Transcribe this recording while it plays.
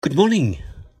Good morning.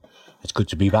 It's good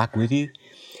to be back with you.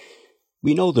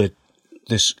 We know that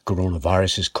this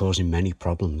coronavirus is causing many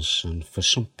problems, and for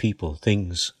some people,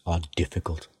 things are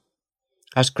difficult.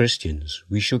 As Christians,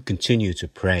 we should continue to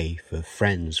pray for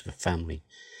friends, for family,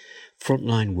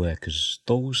 frontline workers,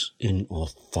 those in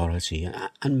authority,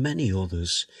 and many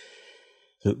others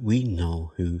that we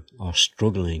know who are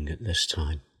struggling at this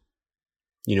time.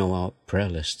 You know, our prayer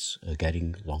lists are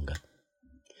getting longer.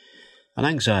 And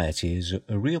anxiety is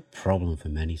a real problem for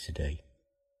many today.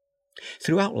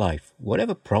 Throughout life,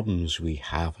 whatever problems we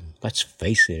have, and let's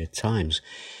face it, at times,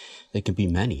 they can be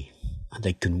many, and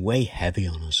they can weigh heavy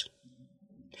on us.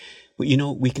 But you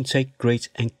know, we can take great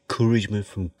encouragement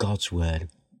from God's Word.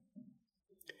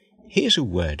 Here's a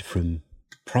word from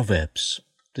Proverbs.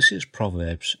 This is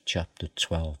Proverbs chapter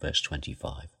 12, verse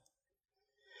 25.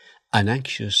 An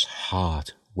anxious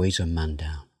heart weighs a man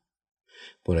down,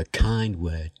 but a kind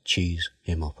word cheers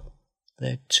him up.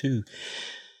 They're two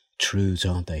truths,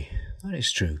 aren't they? That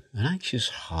is true. An anxious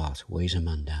heart weighs a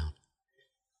man down,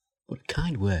 but a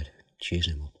kind word cheers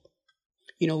him up.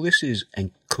 You know, this is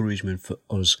encouragement for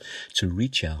us to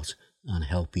reach out and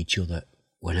help each other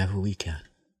whenever we can.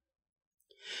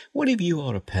 What if you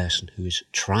are a person who is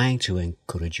trying to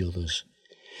encourage others,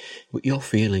 but you're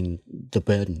feeling the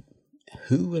burden?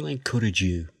 Who will encourage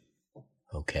you?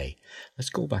 Okay, let's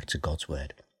go back to God's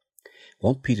Word.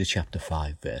 1 Peter chapter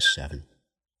 5, verse 7.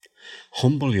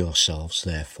 Humble yourselves,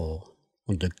 therefore,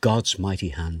 under God's mighty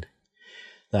hand,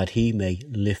 that he may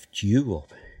lift you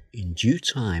up. In due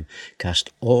time,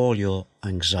 cast all your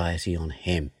anxiety on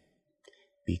him,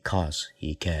 because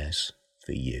he cares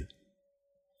for you.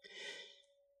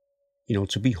 You know,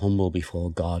 to be humble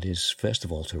before God is, first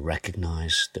of all, to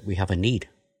recognize that we have a need,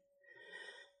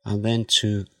 and then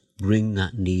to bring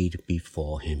that need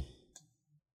before him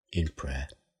in prayer.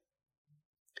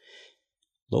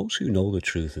 Those who know the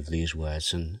truth of these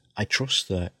words, and I trust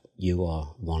that you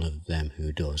are one of them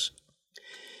who does.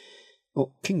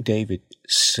 Well, King David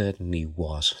certainly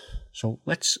was. So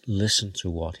let's listen to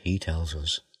what he tells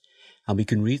us. And we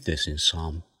can read this in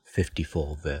Psalm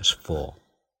 54, verse 4.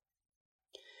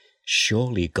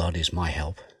 Surely God is my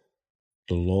help.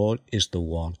 The Lord is the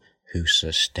one who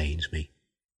sustains me.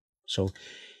 So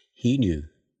he knew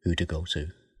who to go to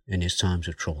in his times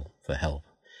of trouble for help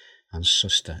and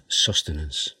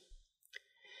sustenance.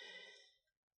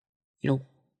 You know,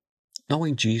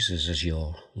 knowing Jesus as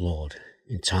your Lord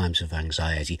in times of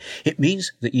anxiety, it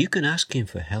means that you can ask him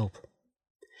for help,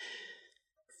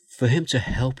 for him to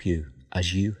help you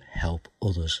as you help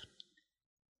others.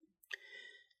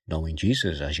 Knowing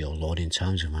Jesus as your Lord in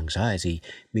times of anxiety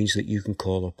means that you can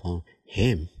call upon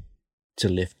him to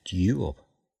lift you up.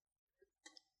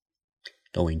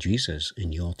 Knowing Jesus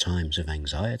in your times of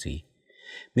anxiety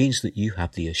means that you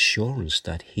have the assurance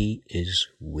that he is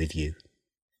with you.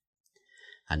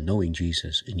 And knowing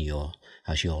Jesus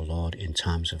as your Lord in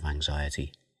times of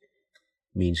anxiety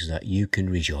means that you can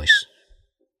rejoice.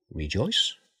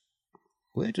 Rejoice?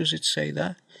 Where does it say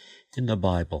that in the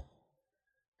Bible?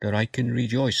 That I can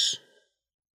rejoice?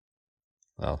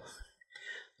 Well,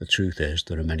 the truth is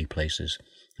there are many places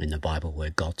in the Bible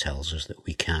where God tells us that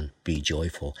we can be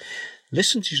joyful.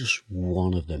 Listen to just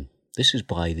one of them. This is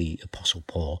by the Apostle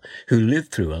Paul, who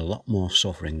lived through a lot more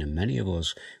suffering than many of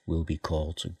us will be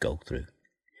called to go through.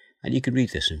 And you can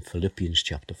read this in Philippians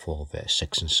chapter 4, verse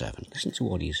 6 and 7. Listen to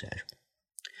what he says.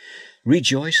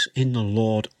 Rejoice in the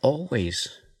Lord always.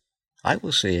 I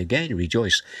will say again,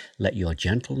 rejoice. Let your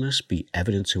gentleness be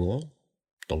evident to all.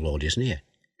 The Lord is near.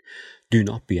 Do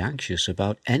not be anxious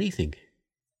about anything,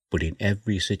 but in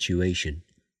every situation,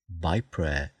 by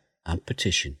prayer and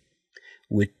petition,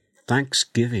 with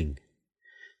thanksgiving,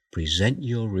 present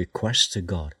your requests to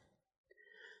God,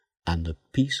 and the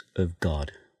peace of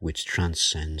God, which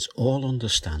transcends all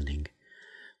understanding,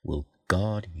 will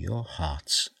guard your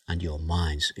hearts and your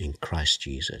minds in Christ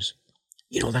Jesus.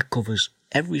 You know, that covers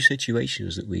every situation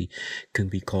that we can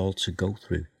be called to go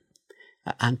through.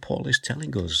 And Paul is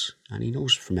telling us, and he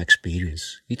knows from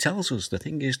experience, he tells us the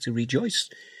thing is to rejoice.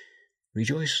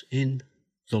 Rejoice in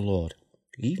the Lord.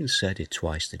 He even said it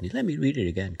twice, didn't he? Let me read it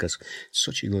again, because it's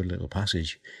such a good little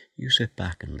passage. You sit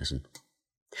back and listen.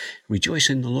 Rejoice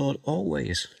in the Lord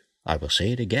always. I will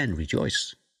say it again,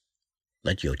 rejoice.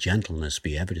 Let your gentleness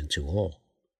be evident to all.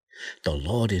 The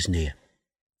Lord is near.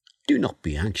 Do not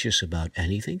be anxious about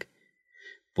anything,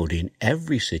 but in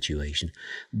every situation,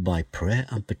 by prayer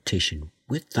and petition,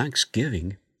 with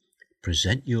thanksgiving,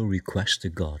 present your requests to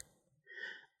God,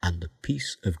 and the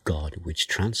peace of God, which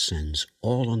transcends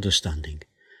all understanding,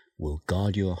 will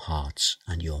guard your hearts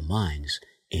and your minds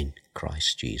in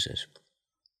Christ Jesus.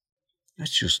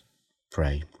 Let's just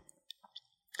pray.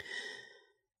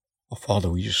 Oh, Father,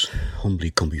 we just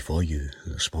humbly come before you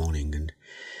this morning, and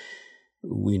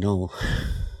we know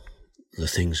the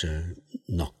things are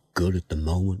not good at the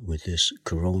moment with this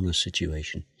corona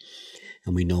situation.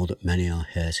 And we know that many are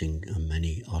hurting and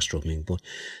many are struggling. But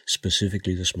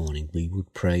specifically this morning, we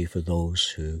would pray for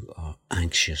those who are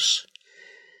anxious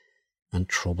and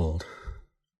troubled.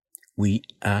 We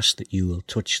ask that you will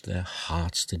touch their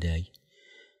hearts today,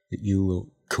 that you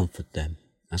will comfort them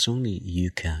as only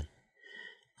you can,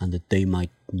 and that they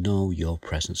might know your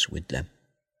presence with them.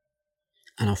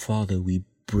 And our Father, we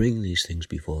bring these things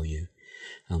before you,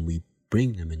 and we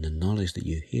bring them in the knowledge that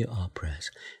you hear our prayers,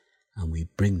 and we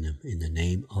bring them in the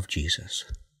name of Jesus.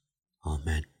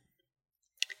 Amen.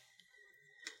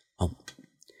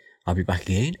 I'll be back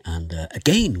again, and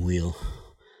again we'll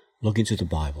look into the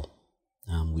Bible,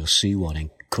 and we'll see what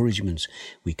encouragements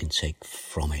we can take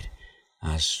from it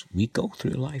as we go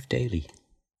through life daily,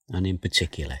 and in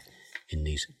particular in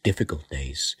these difficult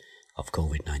days of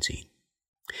COVID-19.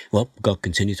 Well, God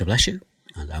continue to bless you,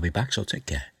 and I'll be back, so take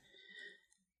care.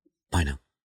 Bye now.